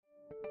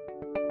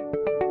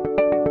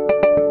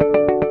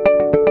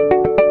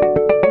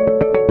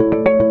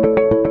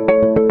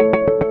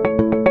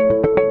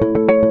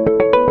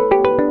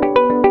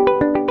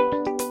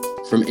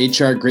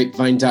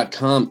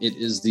HRGrapevine.com. It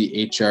is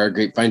the HR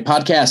Grapevine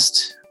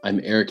podcast. I'm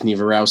Erik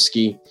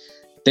Niewierowski.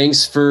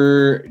 Thanks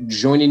for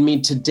joining me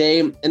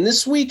today. And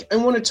this week, I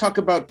want to talk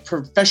about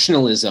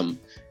professionalism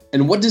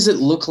and what does it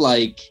look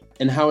like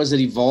and how has it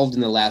evolved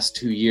in the last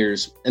 2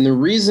 years. And the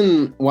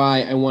reason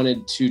why I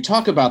wanted to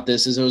talk about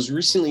this is I was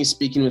recently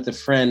speaking with a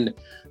friend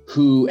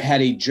who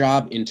had a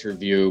job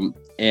interview,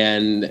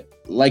 and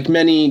like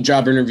many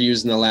job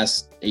interviews in the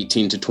last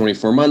 18 to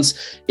 24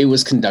 months, it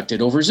was conducted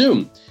over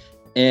Zoom.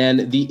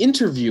 And the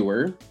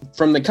interviewer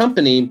from the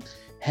company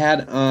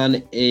had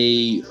on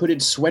a hooded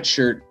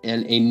sweatshirt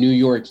and a New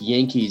York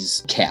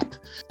Yankees cap.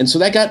 And so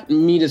that got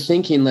me to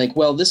thinking like,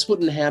 well, this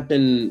wouldn't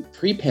happen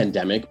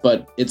pre-pandemic,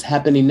 but it's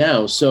happening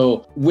now.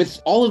 So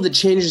with all of the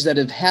changes that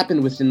have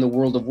happened within the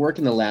world of work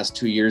in the last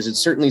 2 years, it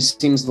certainly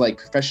seems like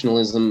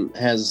professionalism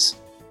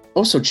has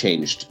also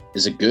changed.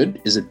 Is it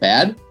good? Is it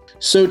bad?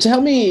 So to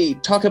help me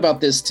talk about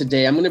this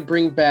today, I'm going to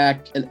bring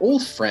back an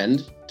old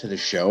friend to the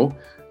show,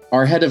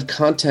 our head of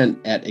content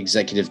at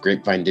Executive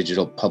Grapevine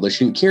Digital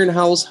Publishing, Kieran.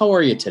 Howells. How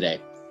are you today?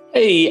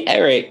 Hey,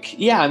 Erik.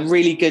 Yeah, I'm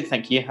really good.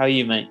 Thank you. How are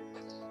you, mate?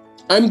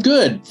 I'm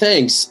good.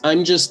 Thanks.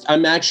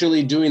 I'm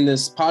actually doing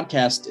this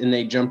podcast in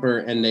a jumper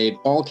and a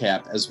ball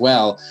cap as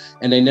well.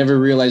 And I never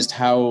realized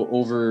how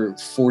over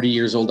 40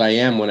 years old I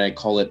am when I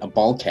call it a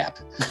ball cap.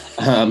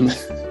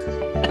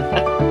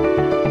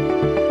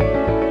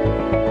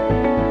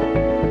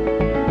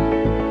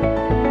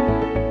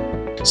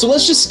 So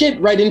let's just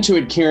get right into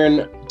it,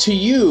 Kieran. To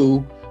you,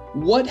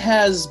 what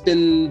has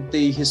been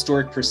the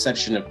historic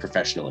perception of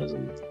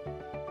professionalism?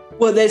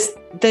 Well, there's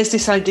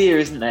this idea,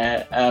 isn't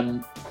there?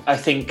 I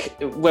think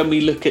when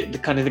we look at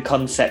the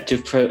concept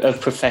of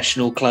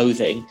professional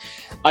clothing,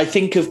 I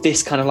think of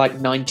this kind of like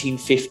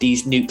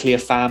 1950s nuclear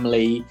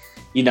family,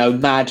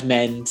 Mad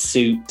Men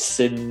suits.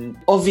 And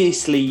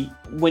obviously,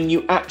 when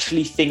you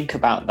actually think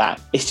about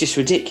that, it's just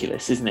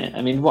ridiculous, isn't it?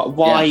 I mean,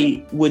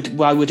 why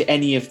would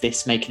any of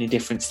this make any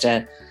difference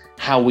to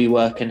how we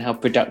work and how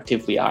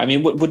productive we are? I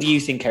mean, what do you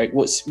think, Erik?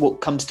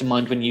 What comes to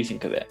mind when you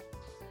think of it?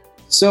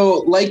 So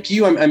like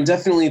you, I'm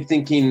definitely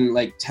thinking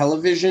like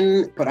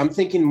television, but I'm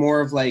thinking more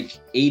of like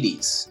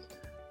 80s,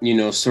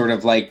 sort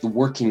of like the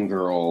Working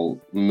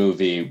Girl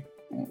movie,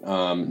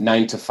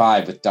 9 to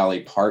 5 with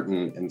Dolly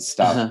Parton and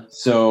stuff. Uh-huh.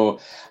 So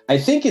I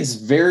think it's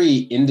very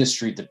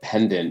industry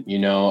dependent.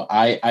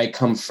 I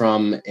come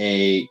from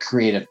a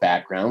creative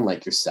background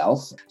like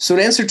yourself. So in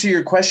answer to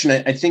your question,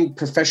 I think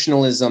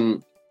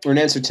professionalism, or in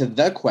answer to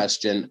the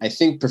question, I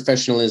think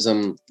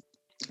professionalism,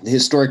 the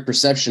historic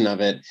perception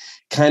of it,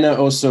 kind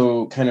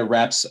of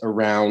wraps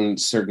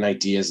around certain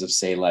ideas of,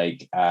 say,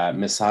 like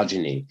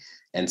misogyny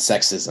and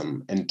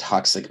sexism and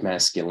toxic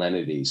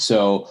masculinity.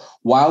 So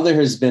while there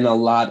has been a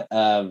lot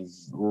of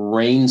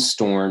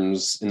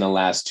rainstorms in the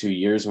last 2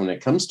 years when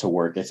it comes to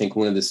work, I think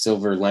one of the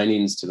silver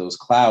linings to those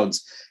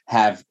clouds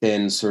have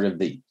been sort of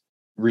the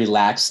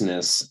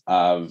relaxedness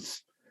of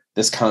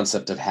this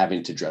concept of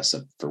having to dress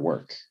up for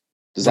work.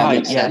 Does that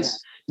make sense? Yeah.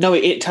 No,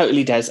 it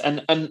totally does.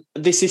 And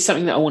this is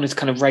something that I wanted to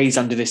kind of raise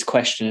under this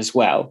question as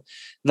well,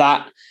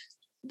 that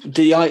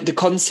the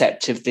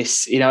concept of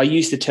this, I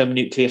use the term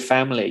nuclear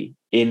family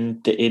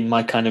in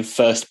my kind of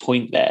first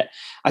point there.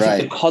 I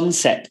think the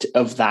concept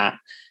of that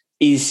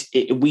is,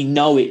 we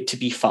know it to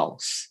be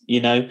false. We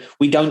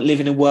don't live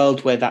in a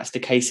world where that's the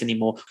case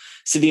anymore.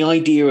 So the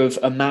idea of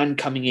a man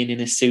coming in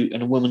a suit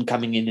and a woman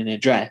coming in a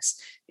dress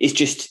is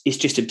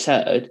just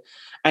absurd.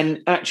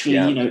 And actually,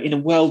 in a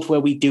world where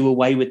we do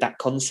away with that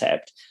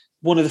concept,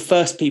 one of the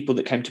first people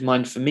that came to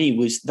mind for me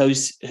was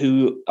those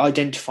who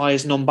identify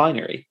as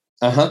non-binary.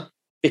 Uh-huh.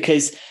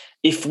 Because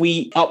if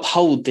we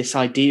uphold this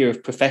idea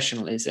of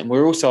professionalism,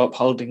 we're also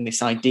upholding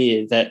this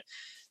idea that,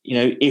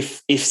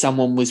 if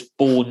someone was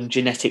born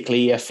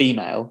genetically a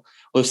female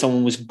or if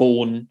someone was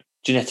born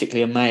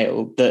genetically a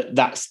male,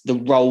 that's the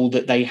role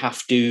that they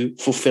have to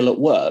fulfill at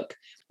work.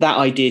 That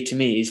idea to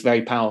me is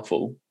very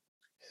powerful.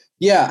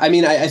 Yeah, I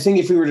mean, I think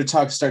if we were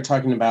to start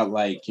talking about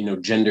like,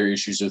 gender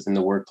issues within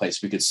the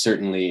workplace, we could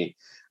certainly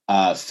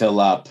fill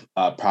up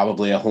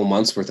probably a whole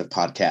month's worth of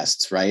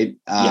podcasts, right?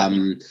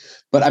 Yeah.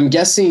 But I'm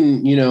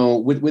guessing,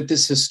 with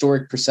this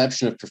historic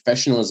perception of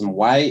professionalism,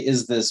 why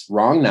is this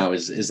wrong now?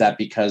 Is that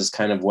because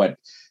kind of what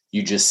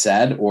you just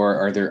said, or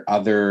are there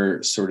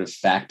other sort of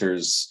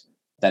factors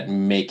that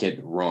make it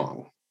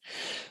wrong?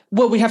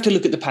 Well, we have to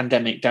look at the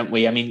pandemic, don't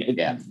we? I mean,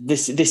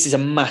 this is a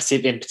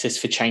massive impetus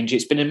for change.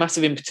 It's been a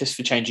massive impetus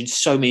for change in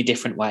so many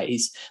different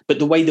ways. But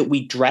the way that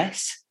we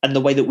dress and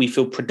the way that we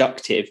feel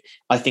productive,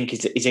 I think,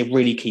 is a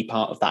really key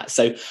part of that.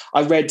 So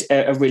I read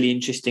a really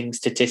interesting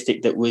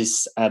statistic that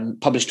was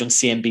published on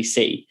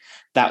CNBC.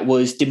 That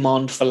was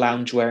demand for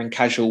loungewear and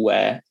casual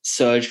wear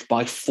surged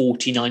by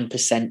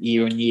 49%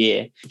 year on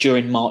year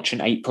during March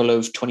and April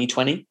of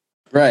 2020.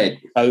 Right.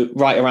 So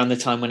right around the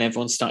time when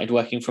everyone started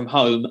working from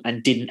home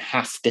and didn't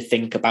have to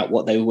think about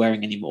what they were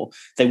wearing anymore.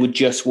 They were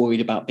just worried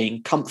about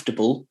being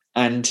comfortable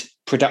and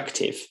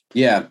productive.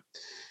 Yeah.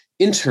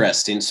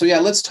 Interesting. So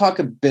let's talk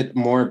a bit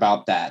more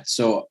about that.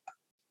 So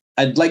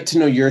I'd like to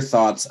know your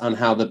thoughts on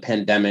how the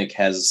pandemic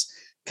has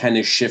kind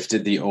of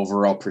shifted the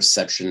overall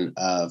perception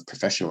of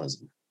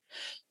professionalism?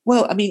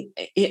 Well, I mean,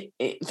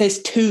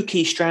 there's two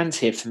key strands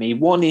here for me.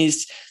 One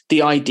is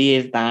the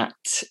idea that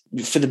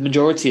for the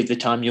majority of the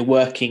time, you're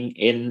working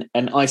in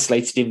an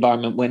isolated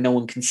environment where no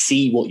one can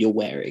see what you're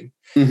wearing.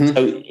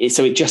 Mm-hmm.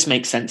 So it just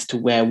makes sense to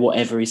wear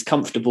whatever is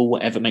comfortable,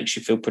 whatever makes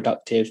you feel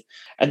productive.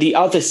 And the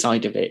other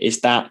side of it is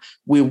that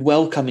we're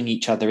welcoming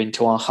each other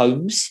into our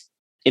homes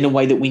in a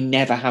way that we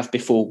never have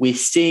before. We're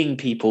seeing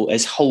people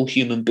as whole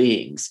human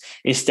beings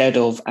instead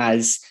of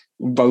as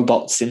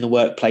robots in the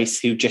workplace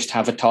who just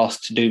have a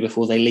task to do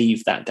before they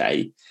leave that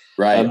day.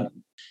 Right.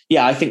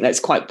 I think that's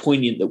quite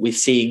poignant that we're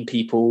seeing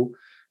people,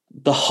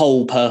 the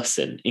whole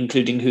person,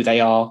 including who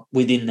they are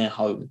within their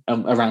home,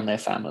 around their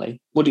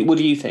family. What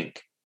do you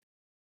think?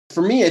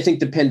 For me, I think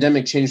the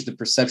pandemic changed the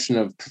perception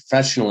of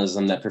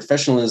professionalism, that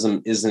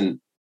professionalism isn't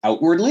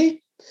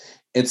outwardly,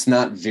 it's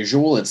not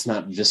visual, it's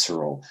not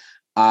visceral.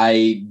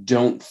 I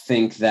don't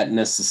think that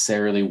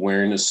necessarily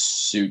wearing a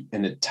suit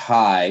and a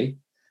tie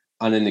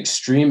on an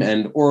extreme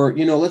end, or,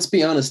 let's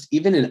be honest,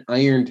 even an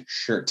ironed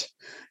shirt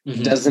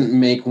mm-hmm. doesn't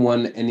make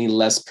one any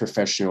less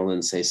professional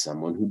than, say,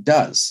 someone who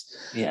does.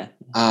 Yeah.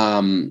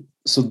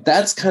 So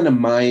that's kind of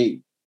my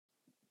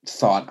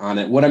thought on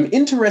it. What I'm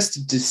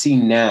interested to see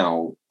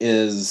now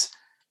is,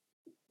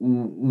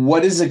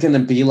 what is it going to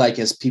be like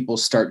as people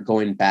start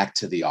going back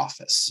to the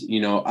office?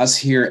 Us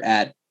here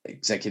at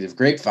Executive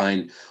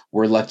Grapevine,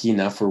 we're lucky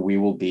enough where we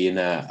will be in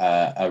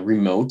a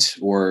remote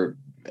or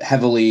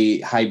heavily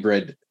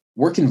hybrid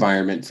work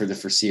environment for the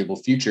foreseeable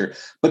future.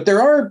 But there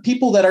are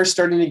people that are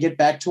starting to get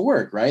back to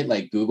work, right?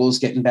 Like Google's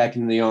getting back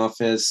into the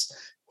office.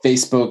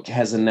 Facebook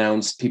has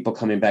announced people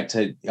coming back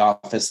to the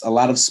office. A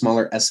lot of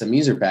smaller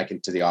SMEs are back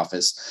into the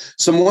office.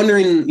 So I'm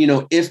wondering,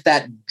 if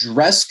that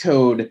dress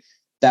code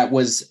that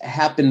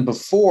happened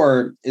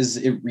before, is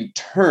it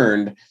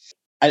returned?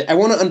 I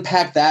want to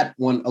unpack that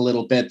one a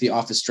little bit, the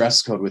office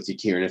dress code, with you,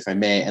 Kieran, if I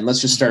may. And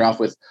let's just start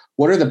off with,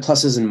 what are the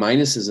pluses and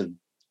minuses of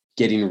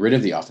getting rid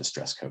of the office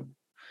dress code?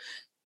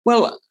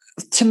 Well,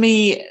 to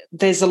me,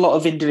 there's a lot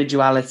of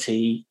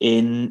individuality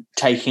in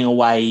taking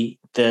away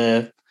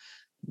the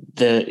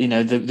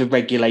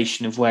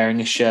regulation of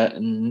wearing a shirt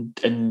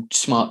and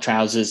smart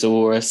trousers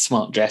or a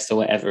smart dress or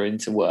whatever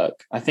into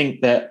work. I think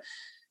that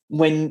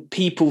when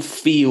people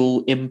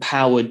feel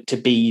empowered to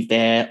be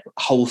their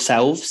whole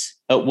selves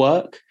at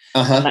work,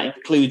 uh-huh. and that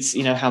includes,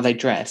 how they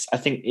dress, I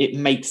think it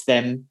makes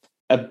them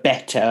a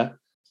better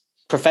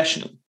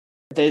professional.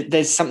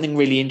 There's something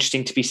really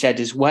interesting to be said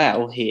as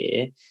well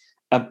here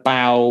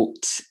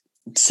about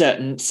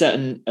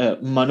certain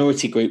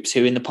minority groups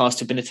who in the past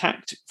have been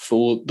attacked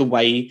for the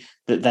way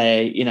that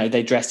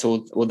they dress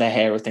or their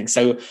hair or things.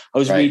 So I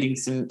was reading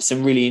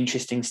some really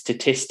interesting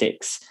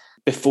statistics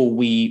before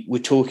we were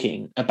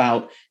talking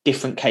about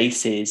different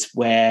cases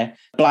where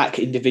Black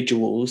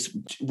individuals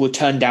were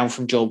turned down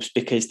from jobs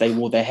because they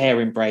wore their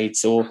hair in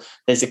braids. Or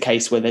there's a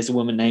case where there's a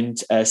woman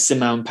named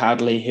Simone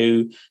Powderly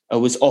who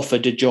was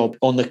offered a job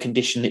on the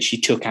condition that she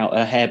took out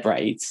her hair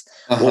braids.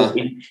 Uh-huh. Or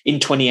in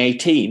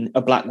 2018,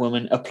 a Black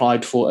woman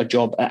applied for a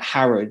job at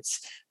Harrods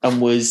and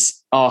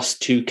was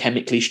asked to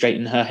chemically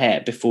straighten her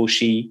hair before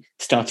she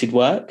started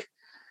work.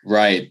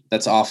 Right.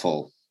 That's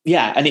awful.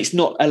 Yeah, and it's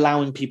not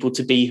allowing people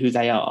to be who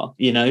they are,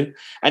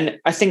 And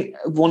I think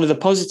one of the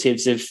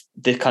positives of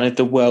the kind of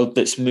the world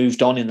that's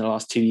moved on in the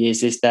last 2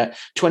 years is that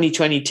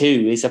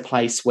 2022 is a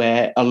place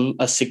where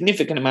a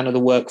significant amount of the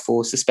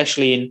workforce,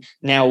 especially in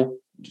now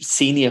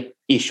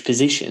senior-ish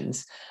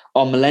positions,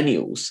 are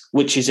millennials,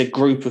 which is a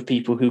group of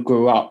people who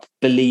grew up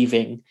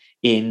believing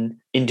in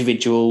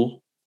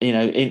individual,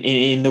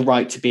 in the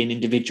right to be an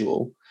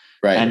individual,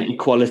 right, and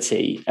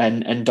equality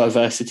and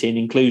diversity and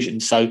inclusion.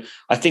 So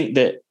I think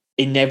that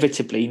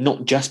inevitably,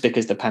 not just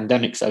because the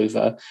pandemic's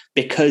over,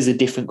 because a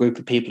different group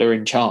of people are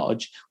in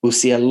charge, we'll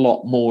see a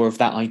lot more of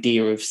that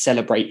idea of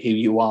celebrate who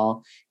you are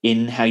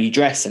in how you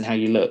dress and how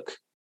you look.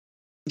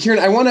 Kieran,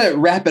 I want to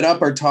wrap it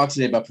up our talk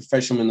today about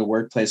professionalism in the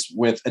workplace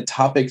with a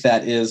topic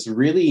that is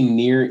really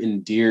near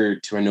and dear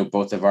to, I know,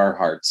 both of our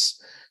hearts,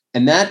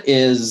 and that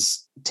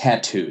is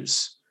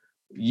tattoos.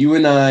 You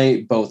and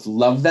I both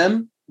love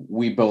them.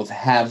 We both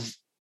have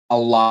a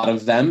lot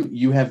of them.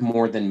 You have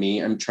more than me.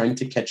 I'm trying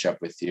to catch up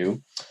with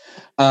you.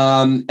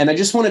 And I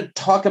just want to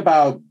talk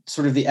about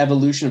sort of the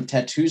evolution of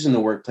tattoos in the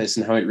workplace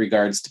and how it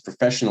regards to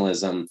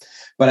professionalism.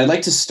 But I'd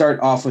like to start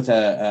off with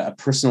a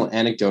personal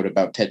anecdote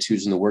about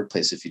tattoos in the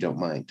workplace, if you don't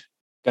mind.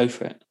 Go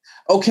for it.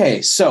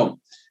 Okay, so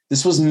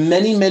this was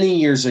many, many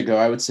years ago.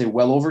 I would say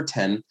well over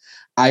 10.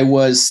 I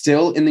was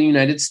still in the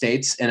United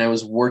States and I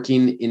was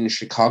working in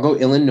Chicago,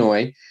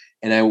 Illinois.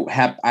 And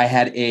I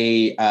had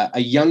a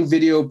young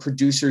video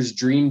producer's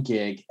dream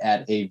gig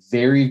at a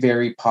very,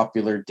 very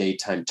popular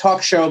daytime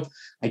talk show.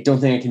 I don't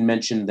think I can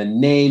mention the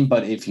name,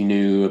 but if you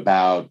knew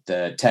about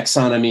the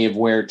taxonomy of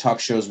where talk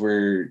shows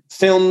were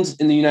filmed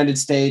in the United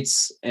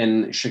States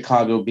and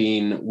Chicago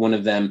being one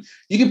of them,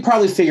 you could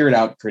probably figure it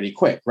out pretty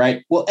quick,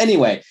 right? Well,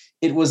 anyway,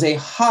 it was a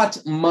hot,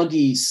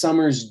 muggy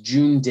summer's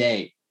June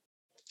day.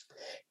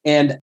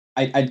 And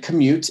I'd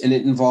commute, and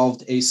it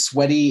involved a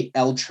sweaty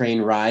L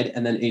train ride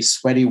and then a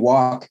sweaty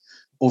walk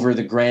over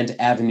the Grand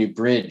Avenue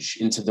Bridge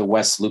into the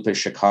West Loop of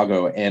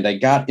Chicago. And I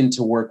got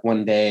into work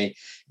one day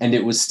and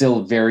it was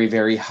still very,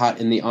 very hot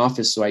in the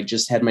office. So I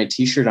just had my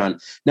t-shirt on.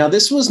 Now,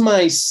 this was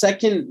my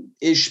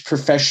second-ish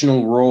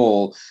professional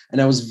role, and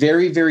I was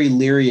very, very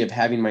leery of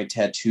having my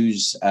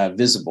tattoos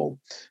visible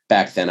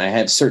back then. I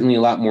have certainly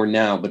a lot more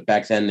now, but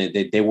back then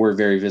they were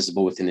very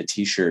visible within a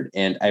t-shirt.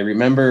 And I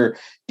remember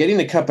getting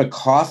a cup of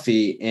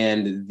coffee,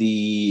 and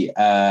the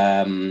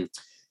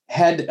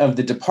head of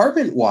the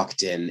department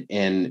walked in,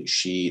 and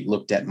she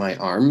looked at my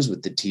arms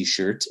with the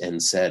t-shirt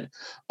and said,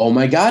 "Oh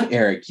my God,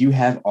 Erik, you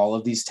have all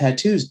of these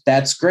tattoos.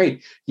 That's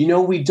great. You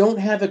know, we don't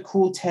have a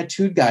cool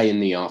tattooed guy in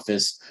the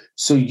office,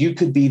 so you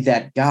could be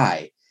that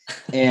guy."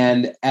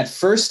 And at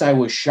first I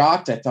was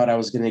shocked. I thought I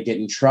was going to get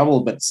in trouble,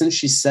 but since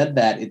she said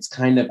that,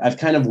 I've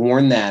kind of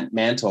worn that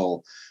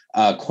mantle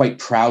quite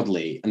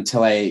proudly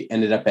until I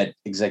ended up at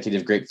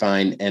Executive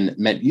Grapevine and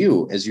met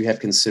you, as you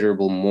have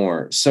considerable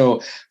more. So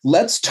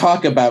let's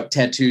talk about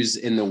tattoos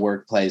in the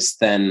workplace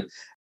then.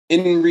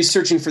 In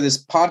researching for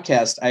this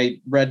podcast, I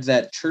read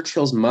that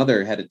Churchill's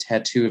mother had a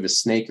tattoo of a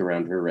snake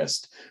around her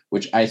wrist,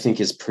 which I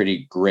think is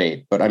pretty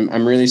great. But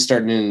I'm really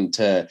starting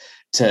to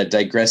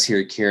digress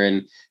here,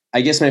 Kieran. I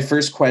guess my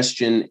first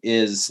question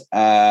is,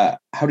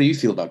 how do you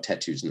feel about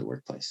tattoos in the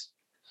workplace?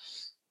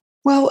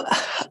 Well,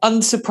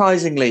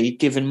 unsurprisingly,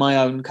 given my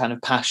own kind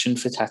of passion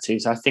for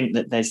tattoos, I think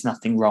that there's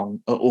nothing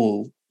wrong at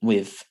all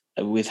with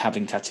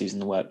having tattoos in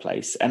the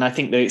workplace. And I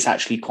think that it's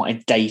actually quite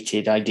a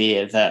dated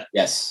idea that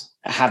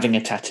having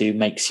a tattoo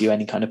makes you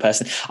any kind of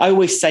person. I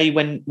always say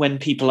when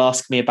people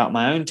ask me about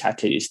my own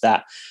tattoos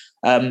that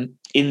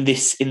in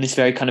this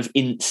very kind of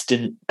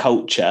instant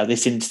culture,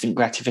 this instant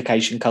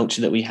gratification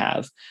culture that we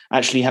have,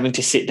 actually having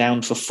to sit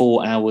down for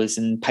 4 hours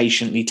and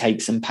patiently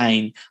take some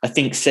pain, I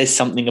think says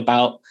something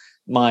about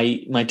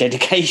my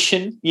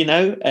dedication, you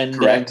know, and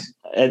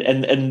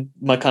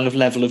my kind of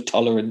level of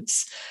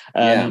tolerance.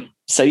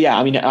 So yeah,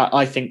 I mean,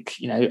 I think,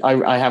 you know,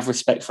 I have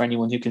respect for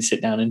anyone who can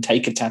sit down and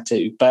take a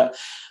tattoo, but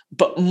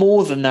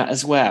more than that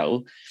as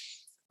well,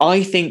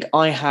 I think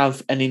I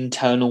have an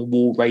internal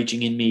war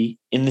raging in me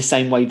in the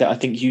same way that I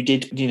think you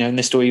did, you know, in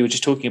the story you were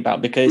just talking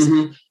about, because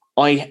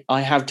I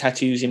have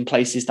tattoos in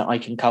places that I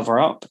can cover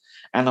up.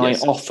 And I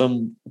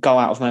often go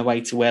out of my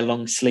way to wear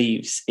long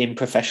sleeves in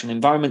professional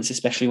environments,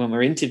 especially when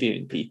we're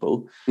interviewing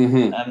people,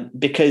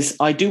 because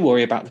I do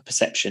worry about the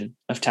perception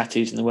of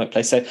tattoos in the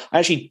workplace. So I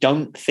actually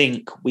don't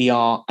think we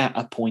are at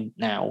a point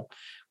now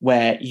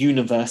where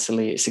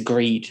universally it's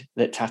agreed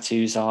that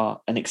tattoos are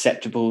an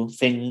acceptable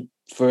thing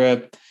for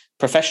a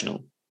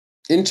professional.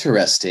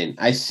 Interesting.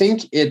 I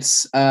think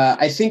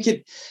I think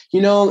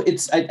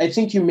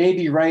you may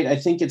be right. I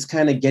think it's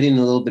kind of getting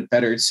a little bit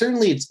better.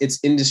 Certainly it's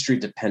industry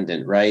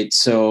dependent, right?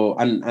 So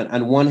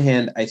on one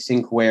hand, I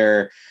think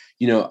where,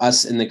 you know,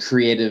 us in the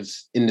creative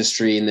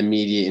industry, in the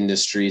media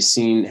industry,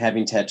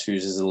 having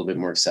tattoos is a little bit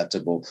more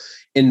acceptable.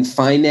 In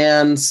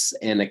finance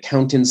and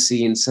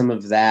accountancy and some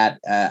of that,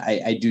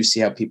 I do see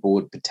how people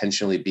would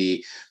potentially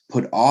be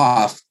put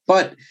off.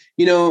 But,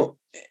 you know,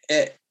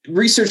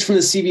 research from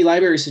the CV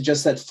Library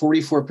suggests that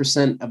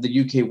 44% of the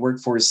UK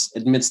workforce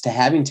admits to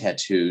having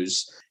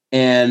tattoos,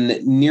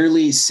 and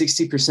nearly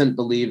 60%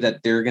 believe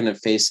that they're going to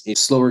face a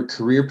slower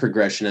career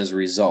progression as a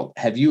result.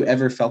 Have you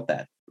ever felt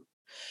that?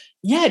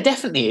 Yeah,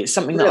 definitely. It's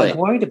something that I've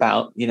worried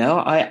about. You know,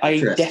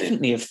 I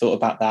definitely have thought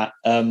about that.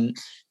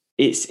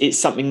 It's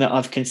something that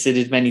I've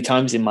considered many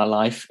times in my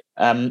life.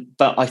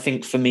 But I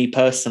think for me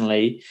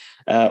personally,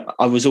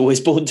 I was always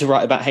born to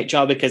write about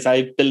HR because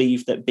I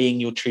believe that being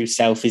your true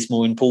self is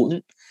more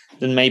important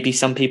than maybe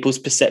some people's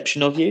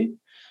perception of you.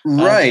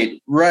 Right.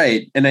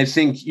 And I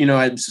think, you know,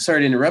 I'm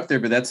sorry to interrupt there,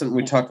 but that's something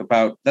we talk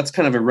about. That's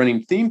kind of a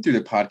running theme through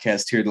the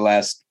podcast here the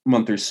last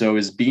month or so,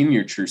 is being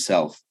your true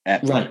self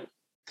at work.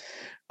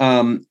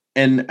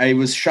 And I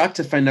was shocked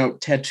to find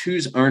out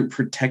tattoos aren't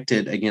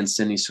protected against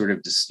any sort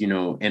of, you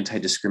know,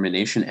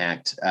 anti-discrimination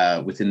act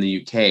within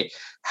the UK.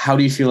 How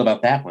do you feel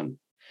about that one?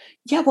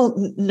 Yeah, well,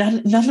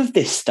 none of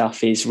this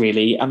stuff is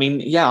really. I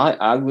mean, yeah,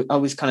 I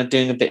was kind of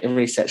doing a bit of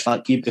research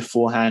like you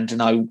beforehand,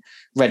 and I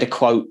read a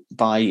quote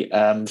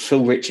by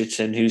Phil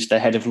Richardson, who's the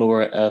head of law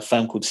at a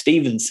firm called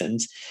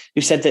Stevenson's,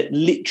 who said that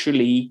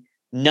literally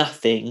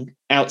nothing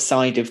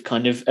outside of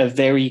kind of a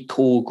very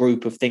core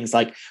group of things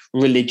like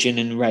religion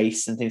and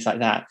race and things like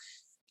that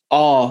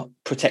are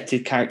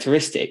protected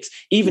characteristics,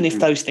 even if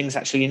those things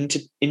actually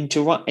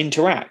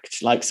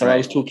interact. Like, so I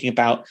was talking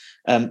about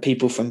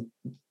people from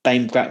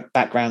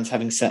backgrounds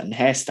having certain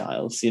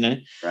hairstyles, you know,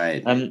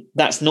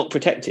 that's not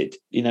protected.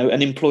 You know,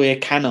 an employer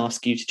can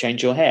ask you to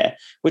change your hair,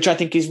 which I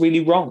think is really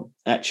wrong,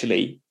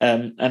 actually.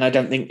 And I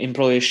don't think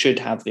employers should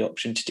have the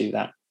option to do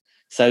that.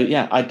 So,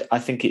 yeah, I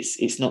think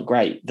it's not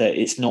great that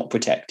it's not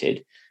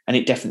protected, and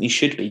it definitely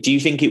should be. Do you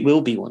think it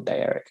will be one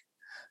day, Erik?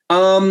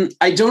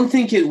 I don't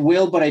think it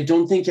will, but I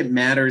don't think it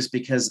matters,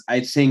 because I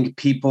think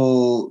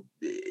people,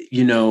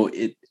 you know,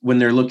 when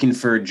they're looking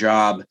for a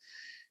job,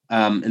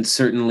 and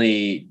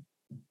certainly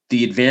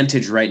the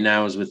advantage right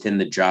now is within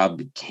the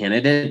job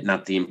candidate,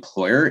 not the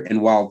employer.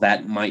 And while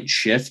that might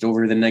shift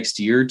over the next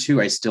year or two,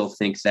 I still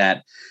think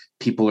that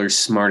people are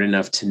smart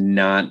enough to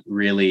not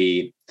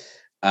really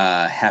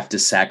have to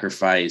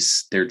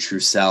sacrifice their true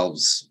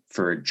selves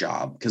for a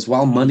job. Because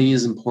while money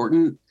is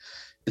important,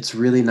 it's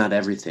really not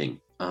everything.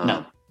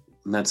 No.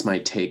 And that's my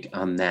take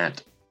on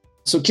that.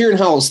 So Kieran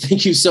Howells,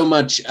 thank you so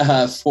much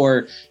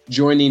for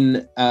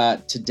joining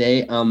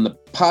today on the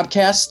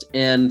podcast.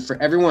 And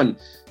for everyone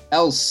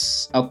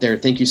else out there,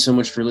 thank you so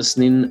much for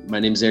listening. My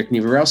name is Erik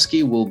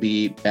Niewierowski. We'll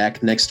be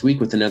back next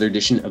week with another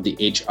edition of the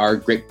HR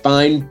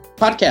Grapevine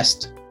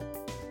podcast.